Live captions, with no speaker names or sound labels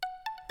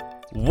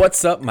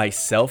What's up, my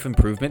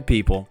self-improvement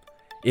people?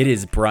 It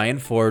is Brian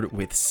Ford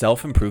with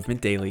Self-Improvement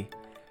Daily.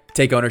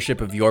 Take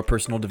ownership of your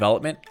personal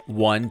development,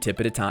 one tip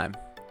at a time.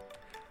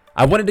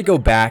 I wanted to go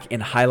back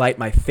and highlight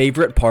my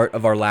favorite part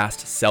of our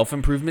last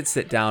self-improvement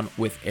sit-down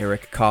with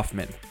Eric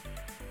Kaufman.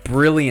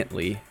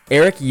 Brilliantly,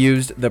 Eric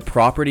used the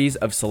properties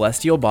of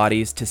celestial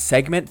bodies to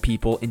segment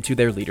people into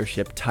their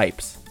leadership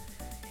types.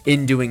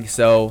 In doing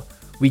so,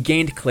 we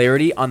gained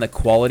clarity on the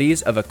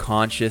qualities of a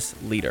conscious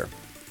leader.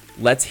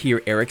 Let's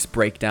hear Eric's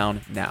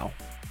breakdown now.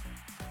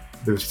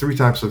 There's three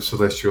types of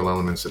celestial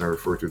elements that I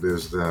refer to.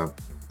 There's the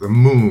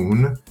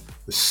moon,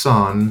 the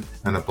sun,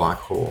 and a black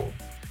hole.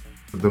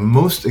 The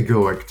most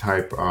egoic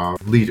type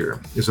of leader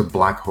is a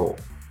black hole,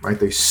 right?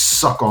 They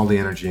suck all the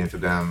energy into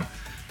them.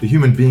 The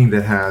human being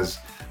that has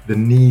the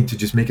need to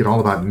just make it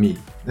all about me.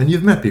 And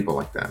you've met people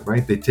like that,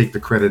 right? They take the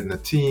credit in the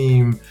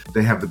team.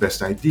 They have the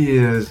best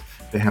ideas.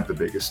 They have the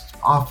biggest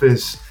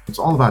office. It's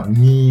all about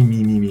me,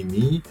 me, me, me,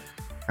 me.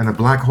 And a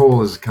black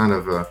hole is kind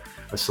of a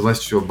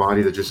celestial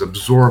body that just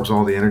absorbs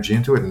all the energy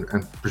into it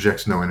and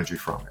projects no energy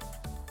from it.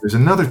 There's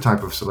another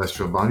type of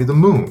celestial body, the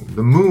moon.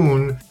 The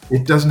moon,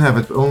 it doesn't have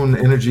its own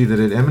energy that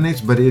it emanates,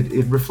 but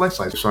it reflects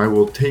light. So I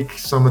will take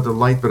some of the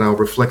light, but I'll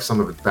reflect some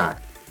of it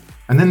back.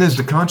 And then there's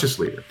the conscious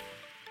leader.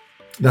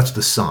 That's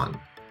the sun.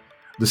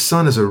 The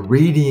sun is a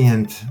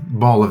radiant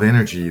ball of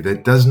energy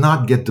that does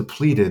not get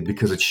depleted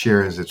because it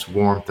shares its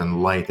warmth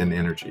and light and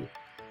energy.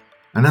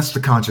 And that's the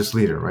conscious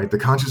leader, right? The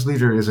conscious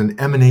leader is an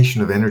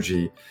emanation of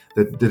energy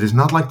that is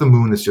not like the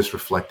moon is just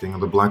reflecting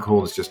or the black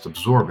hole is just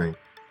absorbing,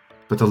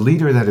 but the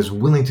leader that is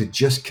willing to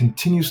just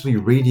continuously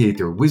radiate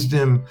their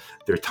wisdom,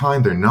 their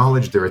time, their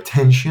knowledge, their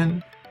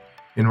attention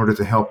in order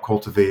to help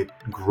cultivate,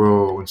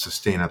 grow, and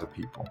sustain other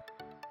people.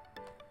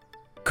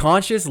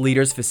 Conscious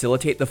leaders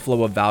facilitate the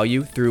flow of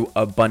value through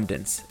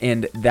abundance,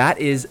 and that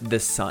is the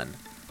sun,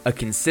 a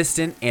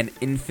consistent and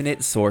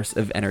infinite source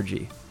of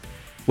energy.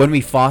 When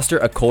we foster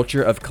a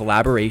culture of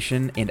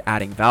collaboration and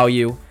adding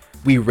value,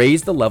 we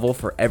raise the level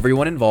for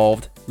everyone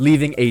involved,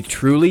 leaving a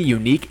truly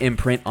unique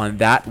imprint on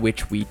that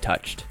which we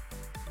touched.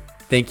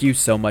 Thank you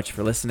so much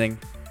for listening,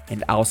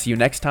 and I'll see you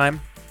next time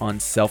on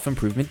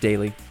Self-Improvement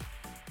Daily.